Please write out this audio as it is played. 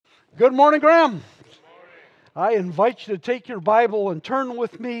Good morning, Graham. I invite you to take your Bible and turn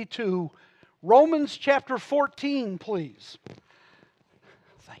with me to Romans chapter 14, please.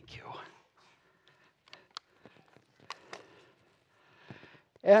 Thank you.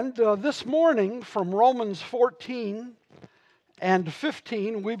 And this morning, from Romans 14 and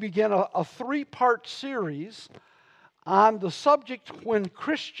 15, we begin a three-part series on the subject when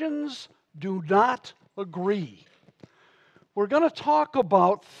Christians do not agree. We're going to talk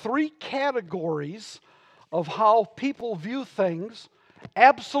about three categories of how people view things: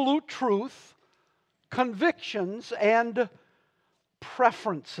 absolute truth, convictions, and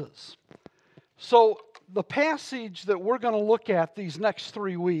preferences. So the passage that we're going to look at these next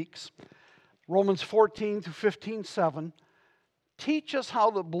 3 weeks, Romans 14 through 15:7, teach us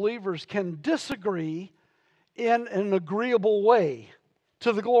how the believers can disagree in an agreeable way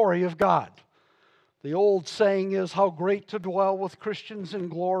to the glory of God. The old saying is how great to dwell with Christians in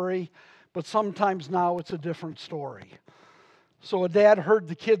glory, but sometimes now it's a different story. So a dad heard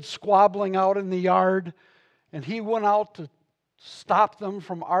the kids squabbling out in the yard, and he went out to stop them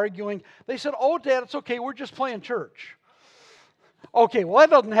from arguing. They said, "Oh, Dad, it's okay, we're just playing church." Okay, well, that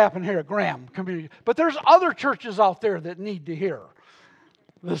doesn't happen here at Graham Community, but there's other churches out there that need to hear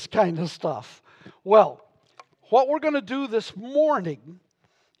this kind of stuff. Well, what we're going to do this morning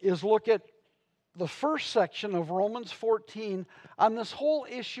is look at the first section of Romans 14 on this whole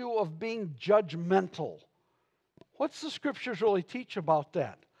issue of being judgmental. What's the scriptures really teach about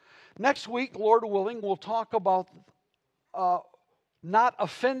that? Next week, Lord willing, we'll talk about not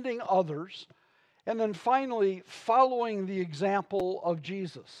offending others, and then finally following the example of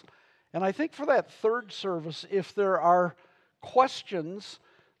Jesus. And I think for that third service, if there are questions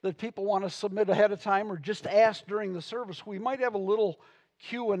that people want to submit ahead of time or just ask during the service, we might have a little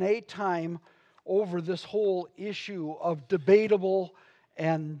Q&A time over this whole issue of debatable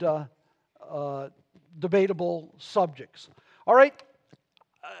and debatable subjects. All right,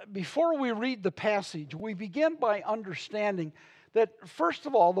 before we read the passage, we begin by understanding that, first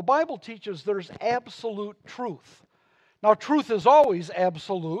of all, the Bible teaches there's absolute truth. Now, truth is always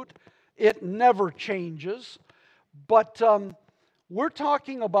absolute. It never changes. But we're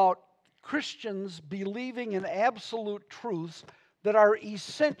talking about Christians believing in absolute truths that are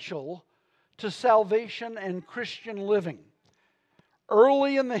essential to salvation and Christian living.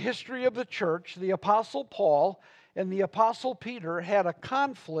 Early in the history of the church, the Apostle Paul and the Apostle Peter had a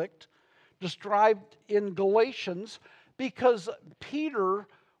conflict described in Galatians because Peter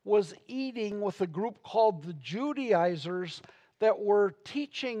was eating with a group called the Judaizers that were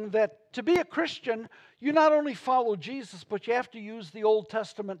teaching that to be a Christian, you not only follow Jesus, but you have to use the Old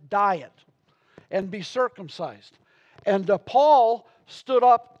Testament diet and be circumcised. And Paul stood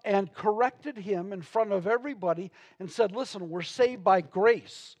up and corrected him in front of everybody and said, "Listen, we're saved by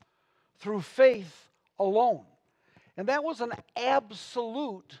grace through faith alone." And that was an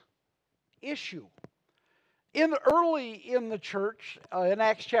absolute issue. Early in the church, in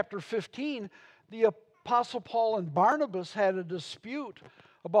Acts chapter 15, the Apostle Paul and Barnabas had a dispute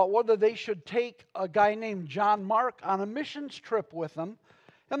about whether they should take a guy named John Mark on a missions trip with them.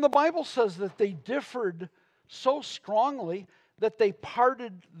 And the Bible says that they differed so strongly that they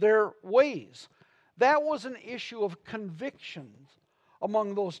parted their ways. That was an issue of convictions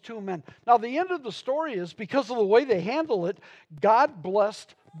among those two men. Now, the end of the story is, because of the way they handled it, God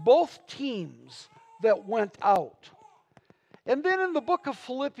blessed both teams that went out. And then in the book of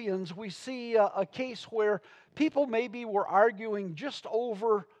Philippians, we see a case where people maybe were arguing just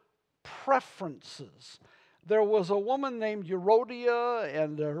over preferences. There was a woman named Euodia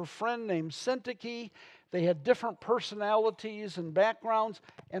and her friend named Syntyche. They had different personalities and backgrounds,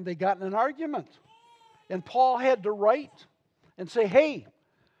 and they got in an argument. And Paul had to write and say, "Hey,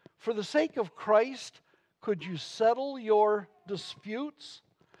 for the sake of Christ, could you settle your disputes?"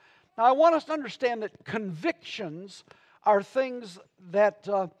 Now, I want us to understand that convictions are things that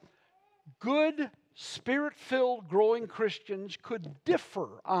good, Spirit-filled, growing Christians could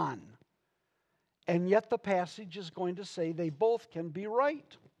differ on. And yet the passage is going to say they both can be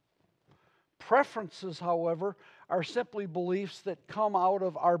right. Preferences, however, are simply beliefs that come out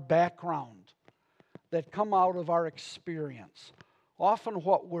of our background, that come out of our experience, often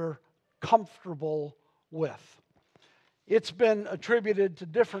what we're comfortable with. It's been attributed to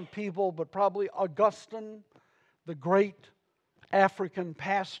different people, but probably Augustine, the great African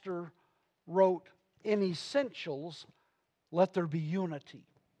pastor, wrote, "In essentials, let there be unity.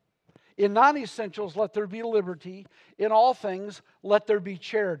 In non-essentials, let there be liberty. In all things, let there be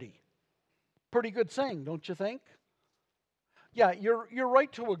charity." Pretty good saying, don't you think? Yeah, you're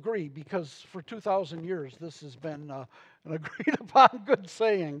right to agree, because for 2,000 years this has been an agreed upon good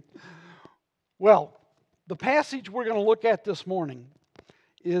saying. Well, the passage we're going to look at this morning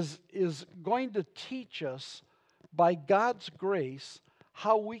is going to teach us, by God's grace,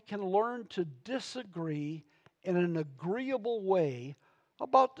 how we can learn to disagree in an agreeable way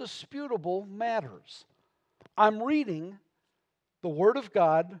about disputable matters. I'm reading the Word of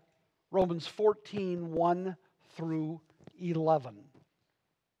God, Romans 14, 1 through 11.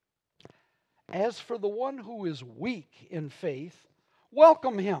 As for the one who is weak in faith,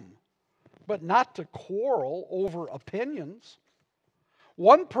 welcome him, but not to quarrel over opinions.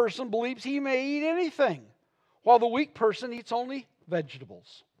 One person believes he may eat anything, while the weak person eats only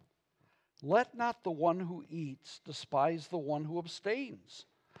vegetables. Let not the one who eats despise the one who abstains.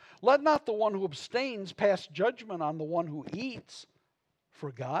 Let not the one who abstains pass judgment on the one who eats,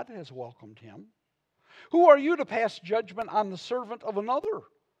 for God has welcomed him. Who are you to pass judgment on the servant of another?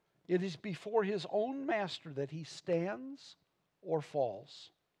 It is before his own master that he stands or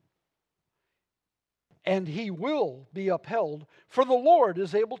falls, and he will be upheld, for the Lord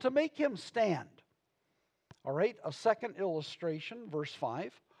is able to make him stand. All right, a second illustration, verse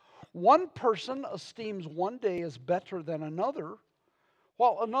 5. One person esteems one day as better than another,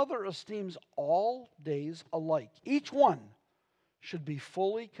 while another esteems all days alike. Each one should be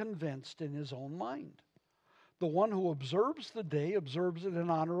fully convinced in his own mind. The one who observes the day observes it in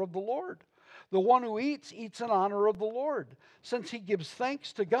honor of the Lord. The one who eats, eats in honor of the Lord, since he gives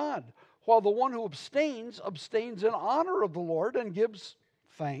thanks to God, while the one who abstains, abstains in honor of the Lord and gives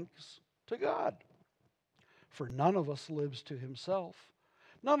thanks to God. For none of us lives to himself.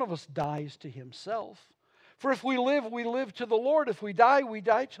 None of us dies to himself. For if we live to the Lord. If we die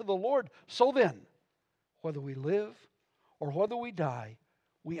to the Lord. So then, whether we live or whether we die,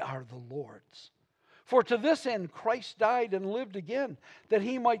 we are the Lord's. For to this end Christ died and lived again, that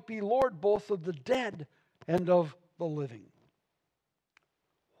he might be Lord both of the dead and of the living.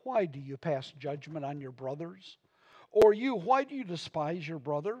 Why do you pass judgment on your brothers? Or you, why do you despise your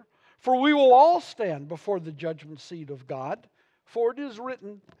brother? For we will all stand before the judgment seat of God. For it is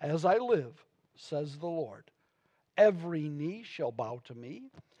written, as I live, says the Lord, every knee shall bow to me,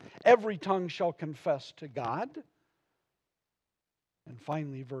 every tongue shall confess to God. And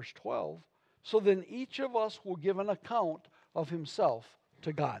finally, verse 12, so then each of us will give an account of himself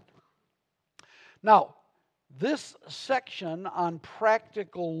to God. Now, this section on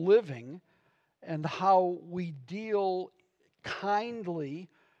practical living and how we deal kindly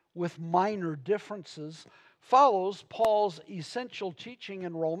with minor differences follows Paul's essential teaching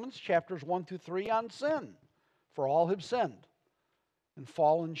in Romans chapters 1 through 3 on sin. For all have sinned and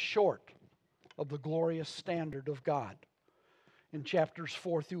fallen short of the glorious standard of God. In chapters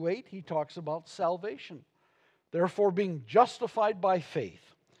 4 through 8, he talks about salvation. Therefore, being justified by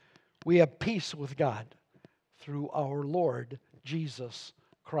faith, we have peace with God through our Lord Jesus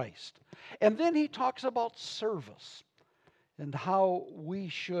Christ. And then he talks about service and how we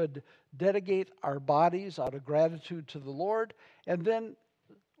should dedicate our bodies out of gratitude to the Lord and then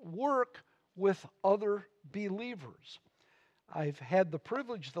work with other believers. I've had the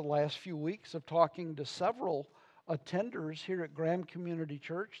privilege the last few weeks of talking to several attenders here at Graham Community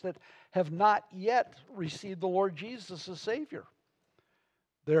Church that have not yet received the Lord Jesus as Savior.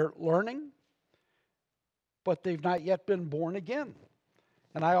 They're learning, but they've not yet been born again.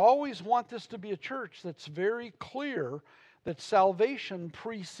 And I always want this to be a church that's very clear that salvation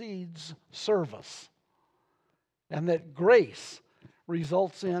precedes service and that grace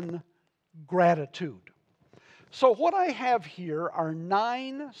results in gratitude. So what I have here are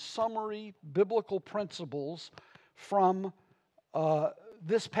 9 summary biblical principles from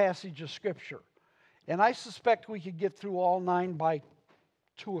this passage of Scripture. And I suspect we could get through all 9 by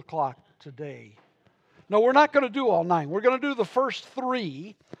 2 o'clock today. No, we're not going to do all 9. We're going to do the first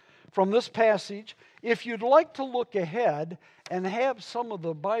 3 from this passage. If you'd like to look ahead and have some of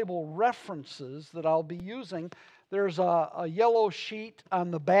the Bible references that I'll be using, there's a yellow sheet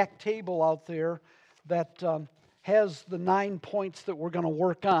on the back table out there that has the 9 points that we're going to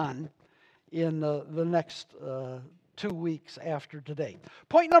work on in the next 2 weeks after today.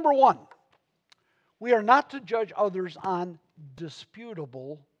 Point number 1, we are not to judge others on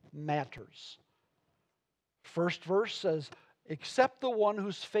disputable matters. First verse says, except the one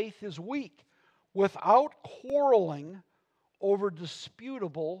whose faith is weak, without quarreling over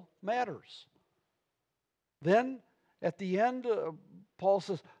disputable matters. Then at the end, Paul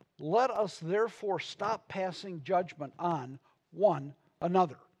says, let us therefore stop passing judgment on one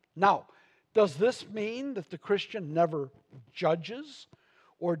another. Now, does this mean that the Christian never judges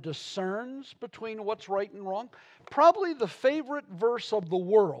or discerns between what's right and wrong. Probably the favorite verse of the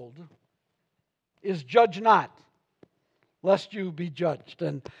world is "Judge not, lest you be judged."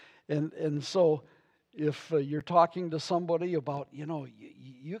 And so if you're talking to somebody about,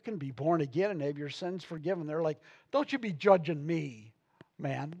 you can be born again and have your sins forgiven, they're like, "Don't you be judging me,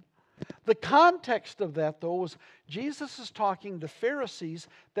 man." The context of that, though, was Jesus is talking to Pharisees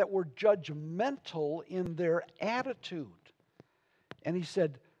that were judgmental in their attitude. And he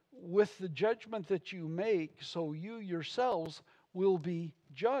said, with the judgment that you make, so you yourselves will be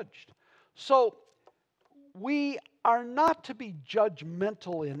judged. So we are not to be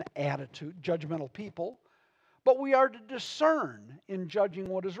judgmental in attitude, judgmental people, but we are to discern in judging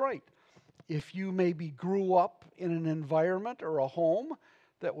what is right. If you maybe grew up in an environment or a home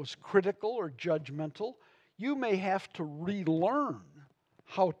that was critical or judgmental, you may have to relearn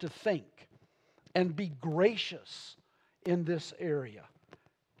how to think and be gracious in this area.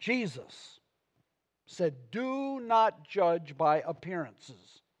 Jesus said, "Do not judge by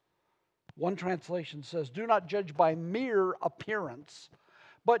appearances." One translation says, "Do not judge by mere appearance,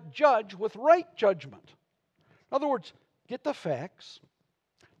 but judge with right judgment." In other words, get the facts.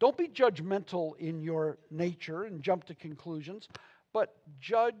 Don't be judgmental in your nature and jump to conclusions, but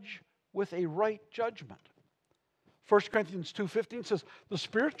judge with a right judgment. 1 Corinthians 2:15 says, "The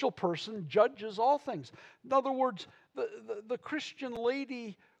spiritual person judges all things." In other words, the Christian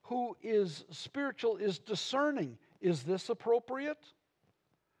lady who is spiritual is discerning. Is this appropriate?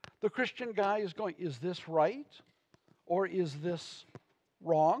 The Christian guy is going, is this right? Or is this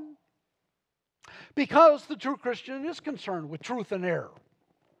wrong? Because the true Christian is concerned with truth and error,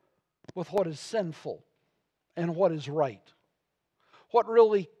 with what is sinful and what is right, what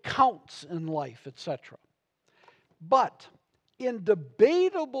really counts in life, etc. But in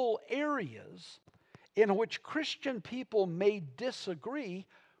debatable areas in which Christian people may disagree,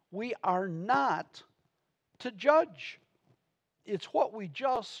 we are not to judge. It's what we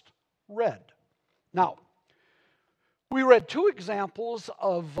just read. Now, we read two examples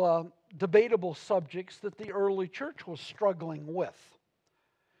of debatable subjects that the early church was struggling with.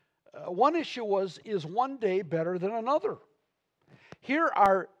 One issue was, is one day better than another? Here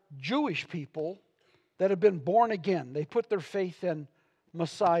are Jewish people that have been born again. They put their faith in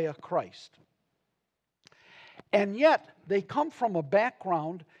Messiah Christ. And yet, they come from a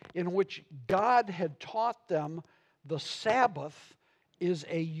background in which God had taught them the Sabbath is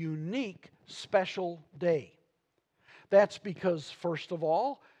a unique, special day. That's because, first of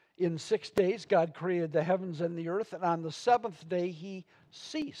all, in 6 days, God created the heavens and the earth, and on the seventh day, He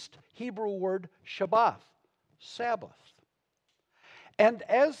ceased. Hebrew word Shabbat, Sabbath. And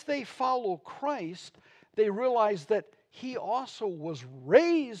as they follow Christ, they realize that He also was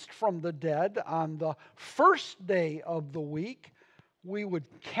raised from the dead on the first day of the week. We would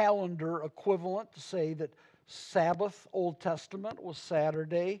calendar equivalent to say that Sabbath, Old Testament, was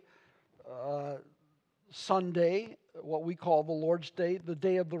Saturday, Sunday, what we call the Lord's Day, the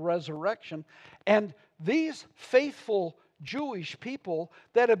day of the resurrection. And these faithful Jewish people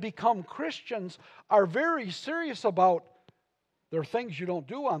that have become Christians are very serious about there are things you don't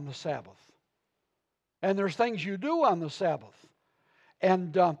do on the Sabbath. And there's things you do on the Sabbath.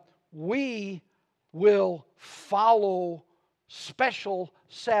 And we will follow special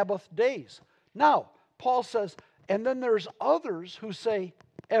Sabbath days. Now, Paul says, and then there's others who say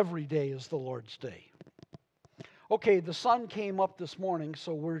every day is the Lord's day. Okay, the sun came up this morning,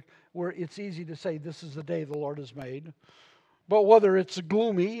 so it's easy to say this is the day the Lord has made. But whether it's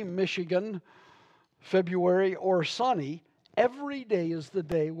gloomy, Michigan, February, or sunny, every day is the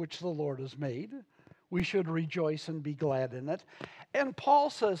day which the Lord has made. We should rejoice and be glad in it. And Paul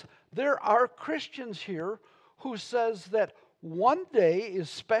says there are Christians here who says that one day is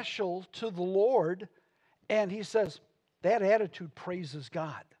special to the Lord, and he says that attitude praises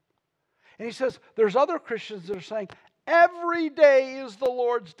God. And he says there's other Christians that are saying every day is the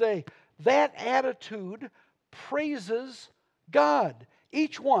Lord's day. That attitude praises God.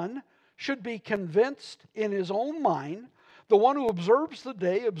 Each one should be convinced in his own mind. The one who observes the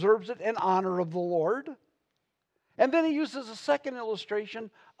day observes it in honor of the Lord. And then he uses a second illustration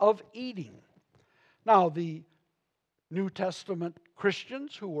of eating. Now, the New Testament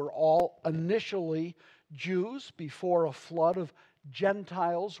Christians, who were all initially Jews before a flood of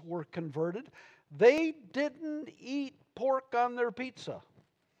Gentiles were converted, they didn't eat pork on their pizza.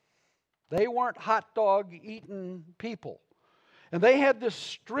 They weren't hot dog eating people. And they had this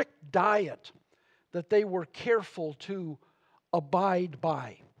strict diet that they were careful to abide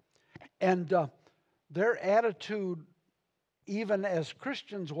by. And their attitude, even as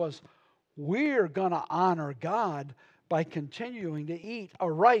Christians, was we're going to honor God, by continuing to eat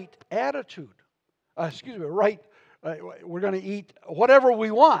a right attitude. We're going to eat whatever we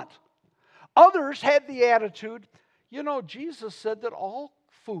want. Others had the attitude, Jesus said that all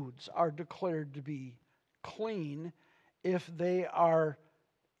foods are declared to be clean if they are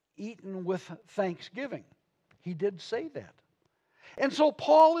eaten with thanksgiving. He did say that. And so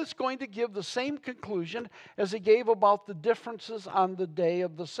Paul is going to give the same conclusion as he gave about the differences on the day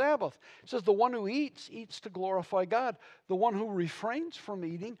of the Sabbath. He says the one who eats to glorify God. The one who refrains from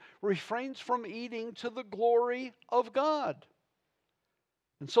eating to the glory of God.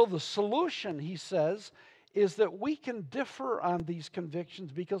 And so the solution, he says, is that we can differ on these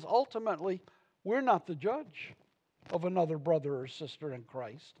convictions because ultimately we're not the judge of another brother or sister in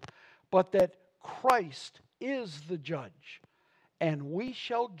Christ, but that Christ is the judge. And we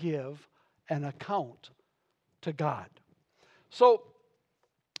shall give an account to God. So,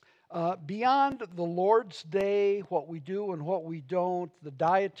 beyond the Lord's Day, what we do and what we don't, the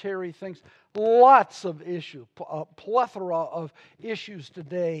dietary things, lots of issues, a plethora of issues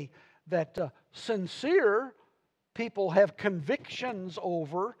today that sincere people have convictions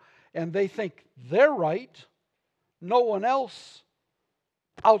over, and they think they're right. No one else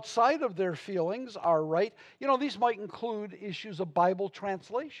outside of their feelings are right. These might include issues of Bible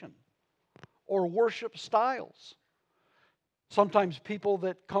translation or worship styles. Sometimes people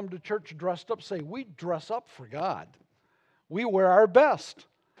that come to church dressed up say, we dress up for God. We wear our best.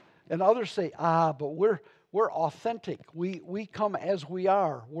 And others say, but we're authentic. We come as we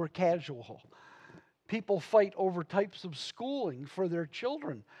are. We're casual. People fight over types of schooling for their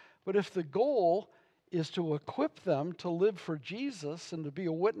children. But if the goal is to equip them to live for Jesus and to be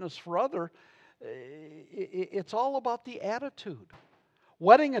a witness for others, it's all about the attitude.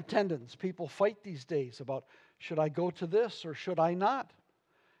 Wedding attendance, people fight these days about, should I go to this or should I not?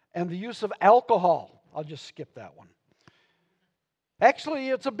 And the use of alcohol. I'll just skip that one. Actually,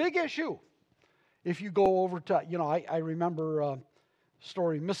 it's a big issue. If you go over to, I remember a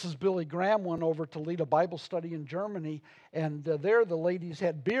story, Mrs. Billy Graham went over to lead a Bible study in Germany, and there the ladies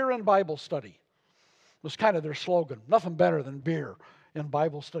had beer and Bible study. It was kind of their slogan, nothing better than beer in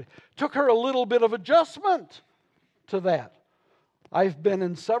Bible study. Took her a little bit of adjustment to that. I've been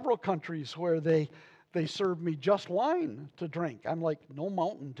in several countries where they serve me just wine to drink. I'm like, no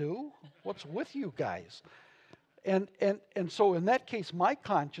Mountain Dew? What's with you guys? And so in that case, my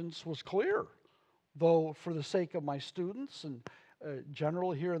conscience was clear. Though for the sake of my students and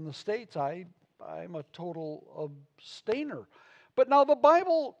generally here in the States, I'm a total abstainer. But now the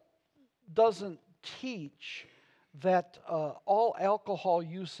Bible doesn't teach that all alcohol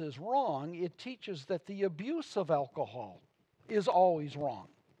use is wrong. It teaches that the abuse of alcohol is always wrong.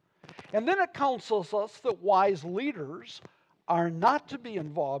 And then it counsels us that wise leaders are not to be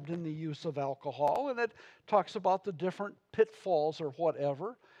involved in the use of alcohol, and it talks about the different pitfalls or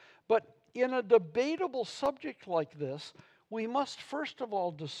whatever. But in a debatable subject like this, we must first of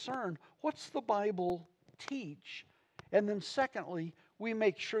all discern what's the Bible teach, and then secondly, we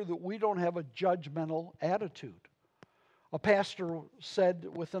make sure that we don't have a judgmental attitude. A pastor said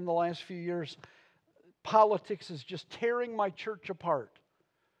within the last few years, politics is just tearing my church apart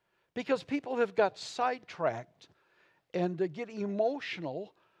because people have got sidetracked and get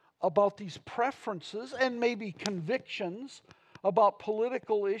emotional about these preferences and maybe convictions about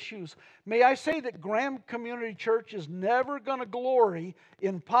political issues. May I say that Graham Community Church is never going to glory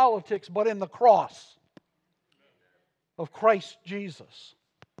in politics but in the cross of Christ Jesus.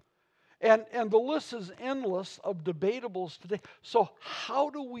 And the list is endless of debatables today. So how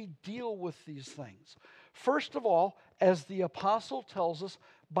do we deal with these things? First of all, as the apostle tells us,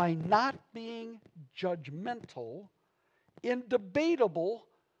 by not being judgmental in debatable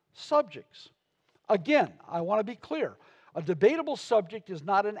subjects. Again, I want to be clear. A debatable subject is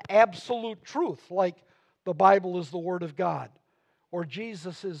not an absolute truth, like the Bible is the Word of God or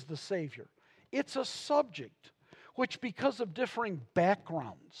Jesus is the Savior. It's a subject which, because of differing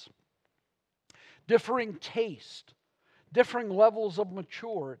backgrounds, differing taste, differing levels of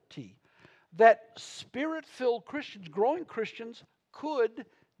maturity, that Spirit-filled Christians, growing Christians, could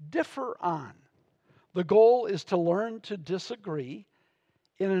differ on. The goal is to learn to disagree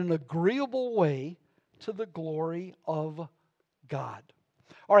in an agreeable way to the glory of God.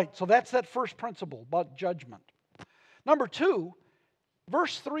 All right, so that's that first principle about judgment. Number 2,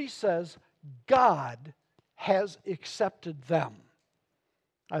 verse 3 says, God has accepted them.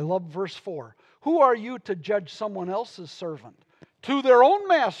 I love verse 4. Who are you to judge someone else's servant? To their own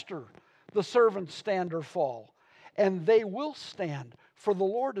master the servants stand or fall, and they will stand, for the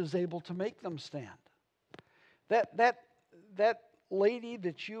Lord is able to make them stand. That lady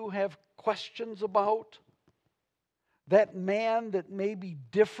that you have questions about, that man that maybe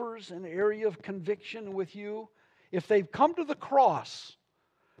differs in area of conviction with you, if they've come to the cross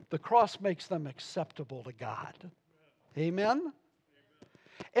makes them acceptable to God. Amen?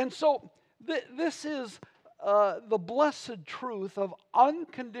 And so this is the blessed truth of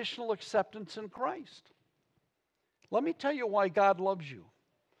unconditional acceptance in Christ. Let me tell you why God loves you.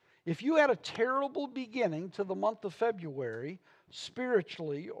 If you had a terrible beginning to the month of February,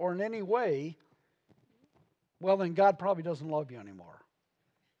 spiritually or in any way, well, then God probably doesn't love you anymore.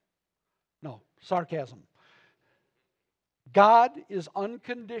 No, sarcasm. God is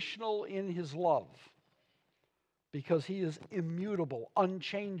unconditional in His love because He is immutable,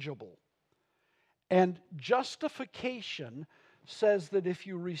 unchangeable. And justification says that if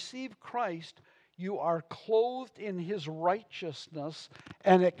you receive Christ, you are clothed in His righteousness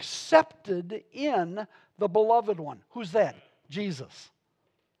and accepted in the beloved one. Who's that? Jesus.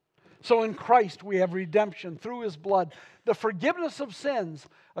 So in Christ we have redemption through His blood, the forgiveness of sins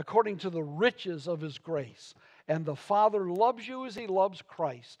according to the riches of His grace. And the Father loves you as He loves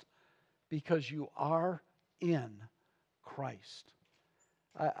Christ because you are in Christ.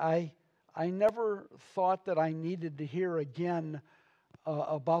 I never thought that I needed to hear again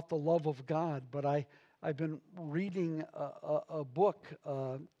about the love of God, but I've been reading a book,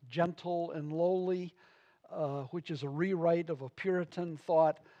 Gentle and Lowly, which is a rewrite of a Puritan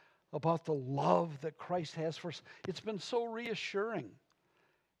thought about the love that Christ has for us. It's been so reassuring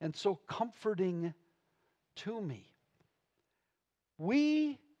and so comforting to me.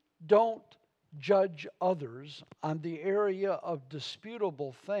 We don't judge others on the area of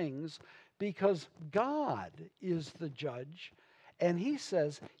disputable things because God is the judge, and He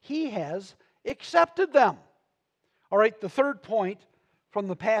says He has accepted them. All right, the third point from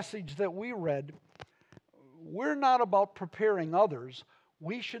the passage that we read, we're not about preparing others.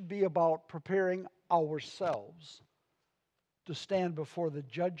 We should be about preparing ourselves to stand before the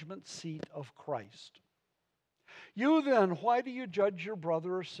judgment seat of Christ. You then, why do you judge your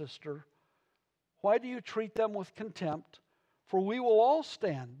brother or sister? Why do you treat them with contempt? For we will all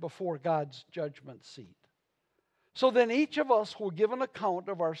stand before God's judgment seat. So then each of us will give an account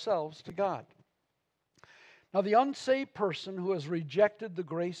of ourselves to God. Now the unsaved person who has rejected the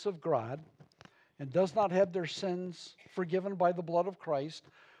grace of God and does not have their sins forgiven by the blood of Christ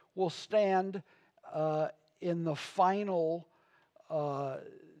will stand in the final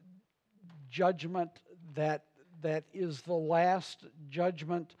judgment that is the last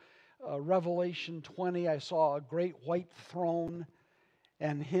judgment. Revelation 20, I saw a great white throne,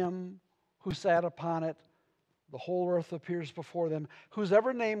 and Him who sat upon it. The whole earth appears before them. Whose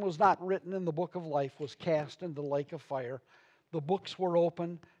ever name was not written in the book of life was cast into the lake of fire. The books were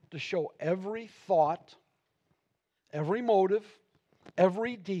open to show every thought, every motive,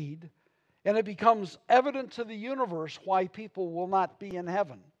 every deed, and it becomes evident to the universe why people will not be in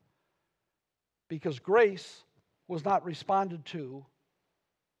heaven. Because grace was not responded to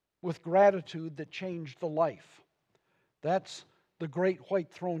with gratitude that changed the life. That's the great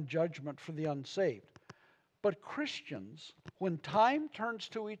white throne judgment for the unsaved. But Christians, when time turns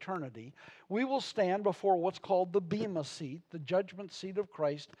to eternity, we will stand before what's called the Bema seat, the judgment seat of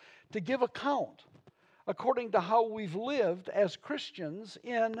Christ, to give account according to how we've lived as Christians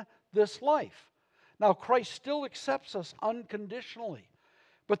in this life. Now, Christ still accepts us unconditionally,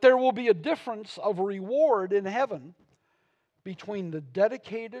 but there will be a difference of reward in heaven between the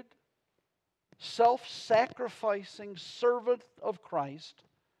dedicated, self-sacrificing servant of Christ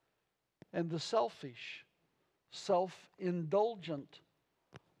and the selfish, self-indulgent,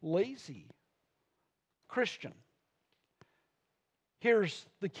 lazy Christian. Here's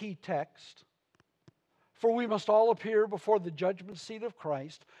the key text. For we must all appear before the judgment seat of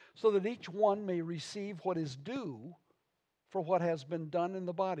Christ, so that each one may receive what is due for what has been done in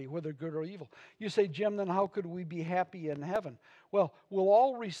the body, whether good or evil. You say, Jim, then how could we be happy in heaven? Well, we'll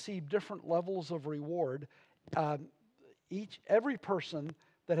all receive different levels of reward. Every person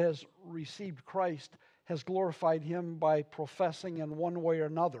that has received Christ has glorified Him by professing in one way or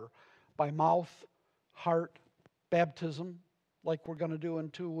another, by mouth, heart, baptism, like we're going to do in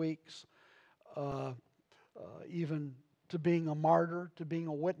 2 weeks, even to being a martyr, to being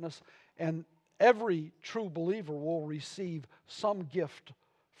a witness. And every true believer will receive some gift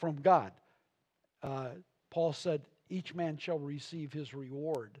from God. Paul said, each man shall receive his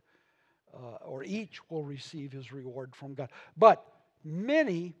reward, or each will receive his reward from God. But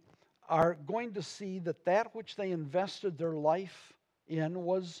many are going to see that that which they invested their life in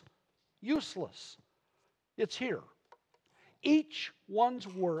was useless. It's here. Each one's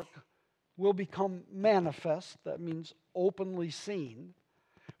work will become manifest, that means openly seen,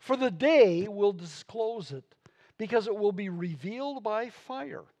 for the day will disclose it, because it will be revealed by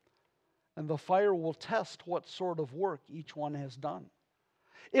fire, and the fire will test what sort of work each one has done.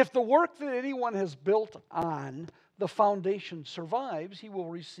 If the work that anyone has built on the foundation survives, he will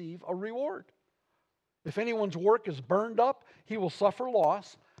receive a reward. If anyone's work is burned up, he will suffer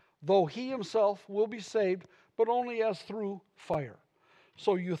loss, though he himself will be saved, but only as through fire.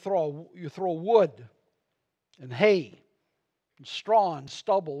 So you throw wood and hay and straw and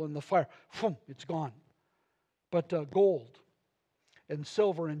stubble in the fire. Boom, it's gone. But gold and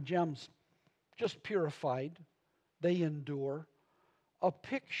silver and gems, just purified, they endure. A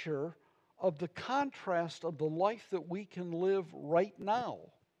picture of the contrast of the life that we can live right now,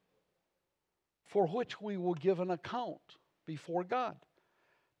 for which we will give an account before God.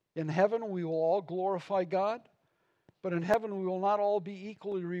 In heaven, we will all glorify God, but in heaven, we will not all be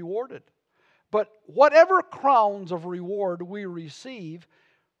equally rewarded. But whatever crowns of reward we receive,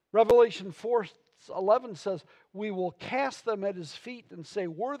 Revelation 4:11 says, we will cast them at his feet and say,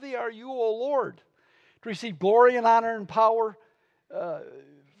 "Worthy are you, O Lord, to receive glory and honor and power,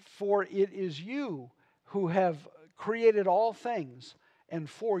 for it is you who have created all things, and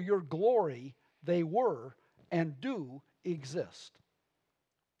for your glory they were and do exist."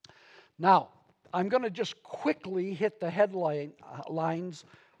 Now, I'm going to just quickly hit the headlines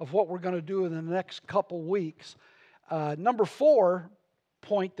of what we're going to do in the next couple weeks. Number 4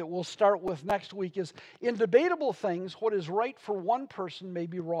 point that we'll start with next week is, in debatable things, what is right for one person may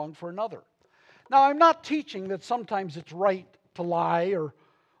be wrong for another. Now, I'm not teaching that sometimes it's right to lie or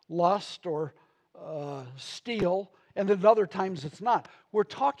lust or steal, and then other times it's not. We're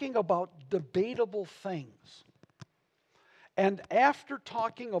talking about debatable things. And after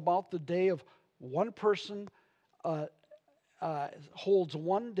talking about the day of one person holds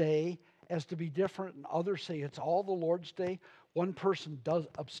one day as to be different, and others say it's all the Lord's day. One person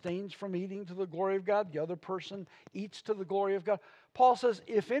abstains from eating to the glory of God. The other person eats to the glory of God. Paul says,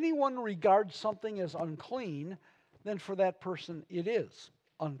 if anyone regards something as unclean, then for that person it is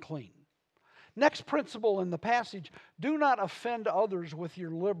unclean. Next principle in the passage, do not offend others with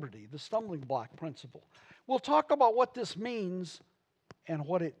your liberty, the stumbling block principle. We'll talk about what this means and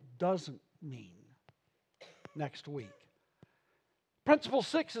what it doesn't mean next week. Principle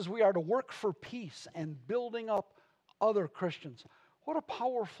 6 is we are to work for peace and building up other Christians. What a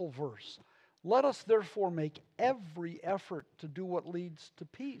powerful verse. Let us therefore make every effort to do what leads to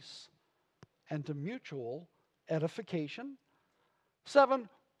peace and to mutual edification. 7,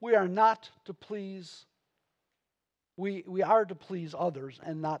 we are not to please, we are to please others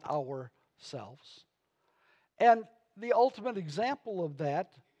and not ourselves. And the ultimate example of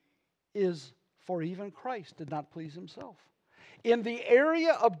that is, for even Christ did not please himself. In the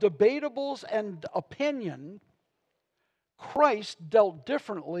area of debatables and opinion, Christ dealt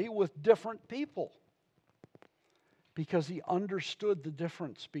differently with different people because he understood the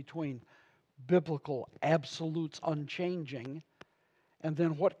difference between biblical absolutes unchanging and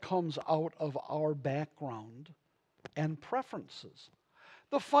then what comes out of our background and preferences.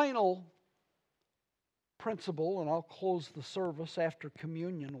 The final principle, and I'll close the service after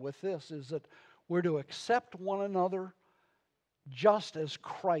communion with this, is that we're to accept one another just as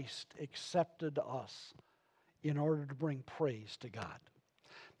Christ accepted us in order to bring praise to God.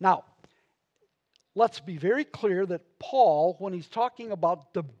 Now, let's be very clear that Paul, when he's talking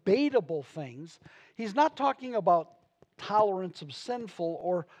about debatable things, he's not talking about tolerance of sinful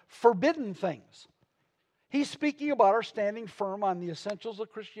or forbidden things. He's speaking about our standing firm on the essentials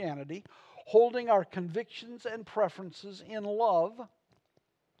of Christianity, holding our convictions and preferences in love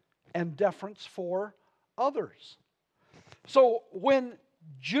and deference for others. So when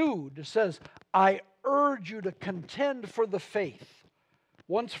Jude says, I urge you to contend for the faith,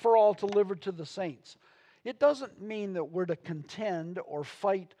 once for all delivered to the saints, it doesn't mean that we're to contend or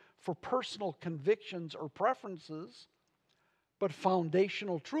fight for personal convictions or preferences, but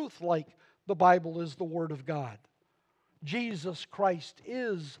foundational truth like the Bible is the Word of God. Jesus Christ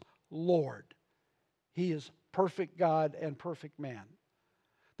is Lord. He is perfect God and perfect man.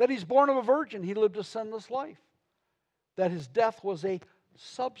 That he's born of a virgin, he lived a sinless life. That his death was a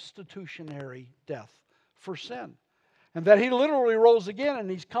substitutionary death for sin. And that he literally rose again and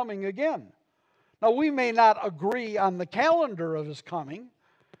he's coming again. Now, we may not agree on the calendar of his coming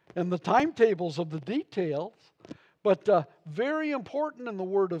and the timetables of the details, but very important in the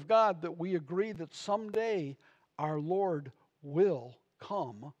Word of God that we agree that someday our Lord will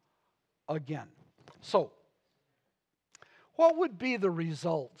come again. So, what would be the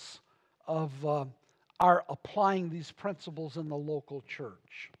results of our applying these principles in the local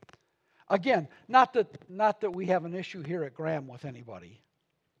church? Again, not that we have an issue here at Graham with anybody,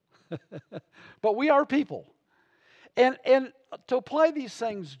 but we are people. And to apply these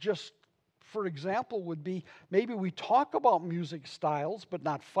things, just for example, would be maybe we talk about music styles but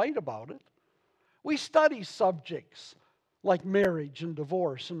not fight about it. We study subjects like marriage and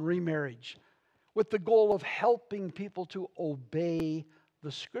divorce and remarriage with the goal of helping people to obey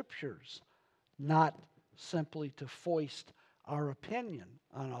the Scriptures, not simply to foist our opinion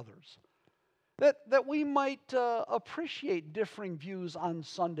on others. That we might appreciate differing views on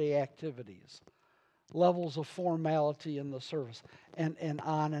Sunday activities, levels of formality in the service, and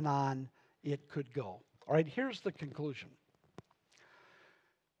on it could go. All right, here's the conclusion.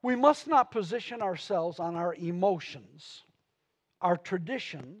 We must not position ourselves on our emotions, our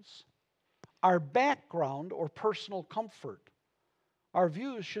traditions, our background, or personal comfort. Our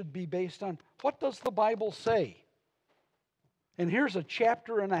views should be based on what does the Bible say? And here's a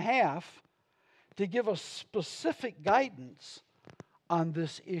chapter and a half to give us specific guidance on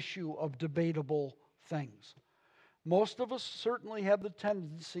this issue of debatable things. Most of us certainly have the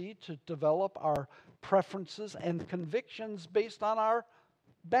tendency to develop our preferences and convictions based on our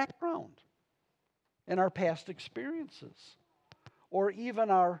background and our past experiences, or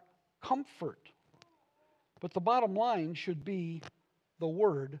even our comfort. But the bottom line should be the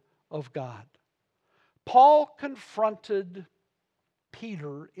Word of God. Paul confronted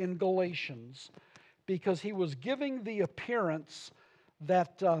Peter in Galatians because he was giving the appearance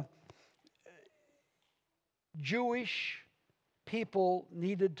that Jewish people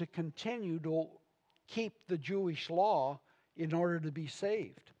needed to continue to keep the Jewish law in order to be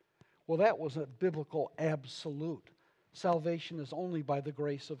saved. Well, that was a biblical absolute. Salvation is only by the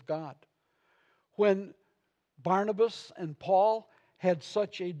grace of God. When Barnabas and Paul had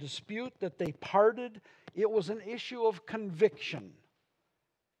such a dispute that they parted, it was an issue of conviction.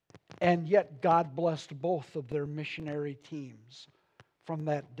 And yet God blessed both of their missionary teams from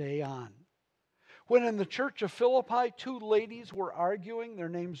that day on. When in the church of Philippi, two ladies were arguing, their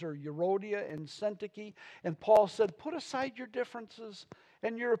names are Euodia and Syntyche, and Paul said, put aside your differences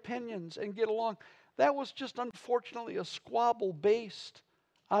and your opinions and get along. That was just unfortunately a squabble based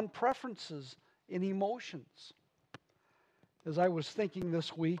on preferences and emotions. As I was thinking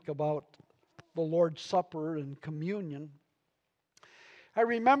this week about the Lord's Supper and communion, I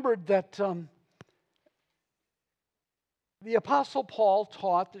remembered that the Apostle Paul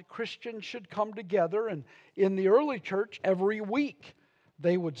taught that Christians should come together, and in the early church, every week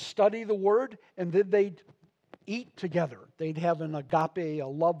they would study the Word and then they'd eat together. They'd have an agape, a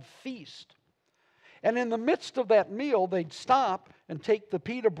love feast. And in the midst of that meal, they'd stop and take the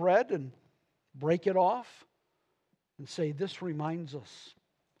pita bread and break it off and say, this reminds us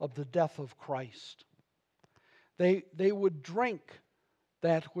of the death of Christ. They would drink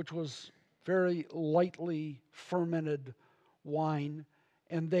that which was very lightly fermented wine,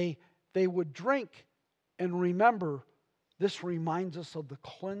 and they would drink and remember, this reminds us of the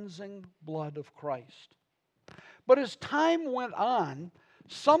cleansing blood of Christ. But as time went on,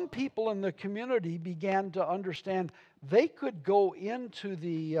 some people in the community began to understand they could go into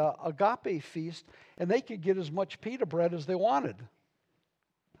the agape feast and they could get as much pita bread as they wanted.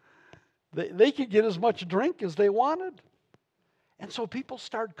 They could get as much drink as they wanted. And so people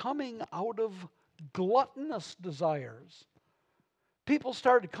started coming out of gluttonous desires. People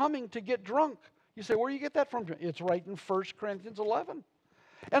started coming to get drunk. You say, where do you get that from? It's right in 1 Corinthians 11.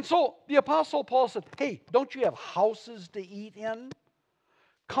 And so the Apostle Paul said, hey, don't you have houses to eat in?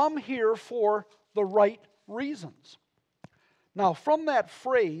 Come here for the right reasons. Now, from that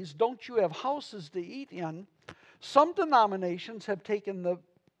phrase, don't you have houses to eat in, some denominations have taken the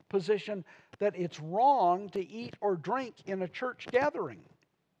position that it's wrong to eat or drink in a church gathering.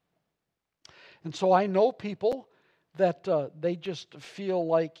 And so I know people that they just feel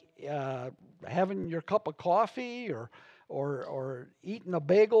like having your cup of coffee or eating a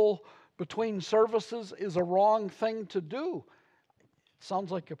bagel between services is a wrong thing to do. It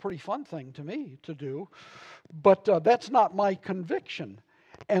sounds like a pretty fun thing to me to do, but that's not my conviction.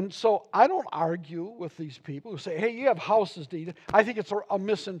 And so I don't argue with these people who say, hey, you have houses to eat. I think it's a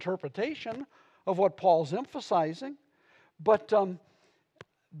misinterpretation of what Paul's emphasizing. But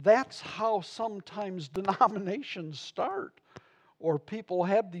that's how sometimes denominations start, or people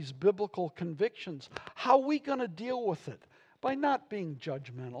have these biblical convictions. How are we going to deal with it? By not being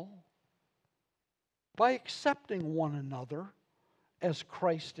judgmental, by accepting one another as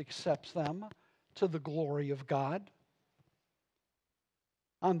Christ accepts them to the glory of God.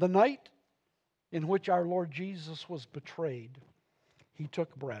 On the night in which our Lord Jesus was betrayed, he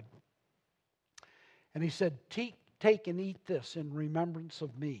took bread. And he said, take and eat this in remembrance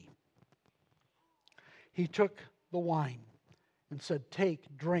of me. He took the wine and said,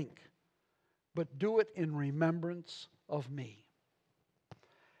 take, drink. but do it in remembrance of me.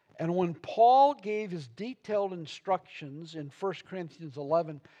 And when Paul gave his detailed instructions in 1 Corinthians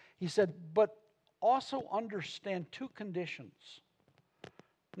 11, he said, but also understand two conditions.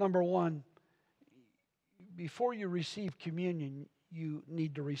 Number one, before you receive communion, you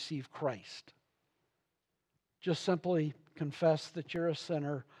need to receive Christ. Just simply confess that you're a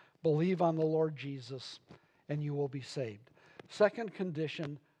sinner, believe on the Lord Jesus, and you will be saved. Second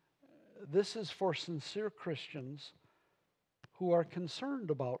condition, this is for sincere Christians who are concerned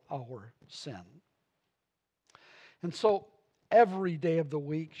about our sin. And so every day of the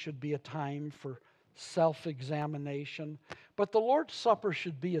week should be a time for self-examination, but the Lord's Supper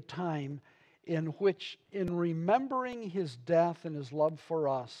should be a time in which, in remembering his death and his love for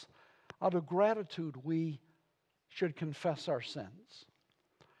us, out of gratitude we should confess our sins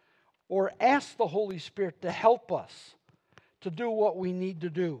or ask the Holy Spirit to help us to do what we need to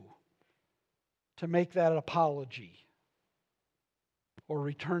do to make that apology or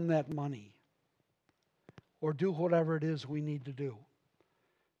return that money or do whatever it is we need to do.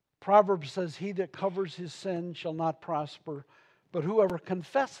 Proverbs says, he that covers his sin shall not prosper, but whoever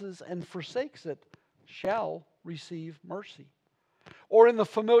confesses and forsakes it shall receive mercy. Or in the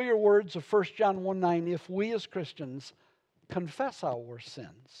familiar words of 1 John 1:9, if we as Christians confess our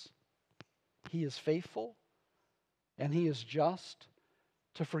sins, he is faithful and he is just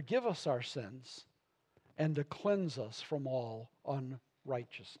to forgive us our sins and to cleanse us from all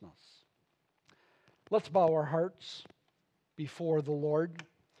unrighteousness. Let's bow our hearts before the Lord,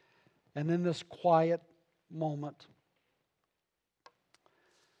 and in this quiet moment,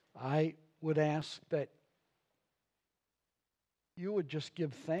 I would ask that you would just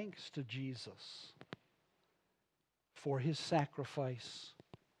give thanks to Jesus for his sacrifice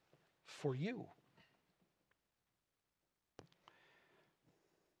for you.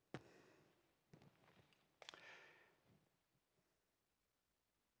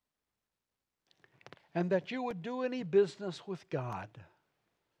 And that you would do any business with God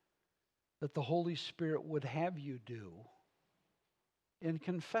that the Holy Spirit would have you do in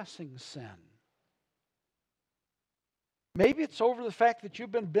confessing sin. Maybe it's over the fact that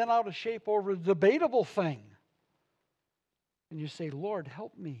you've been bent out of shape over a debatable thing. And you say, Lord,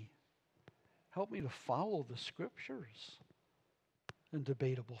 help me. Help me to follow the Scriptures in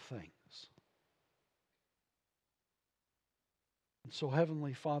debatable things. And so,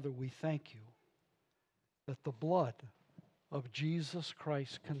 Heavenly Father, we thank you that the blood of Jesus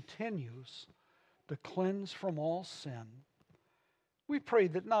Christ continues to cleanse from all sin. We pray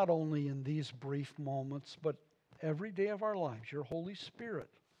that not only in these brief moments, but every day of our lives, your Holy Spirit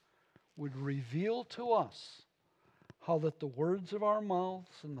would reveal to us how that the words of our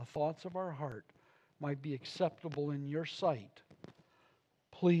mouths and the thoughts of our heart might be acceptable in your sight.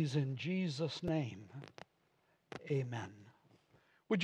 Please, in Jesus' name, amen.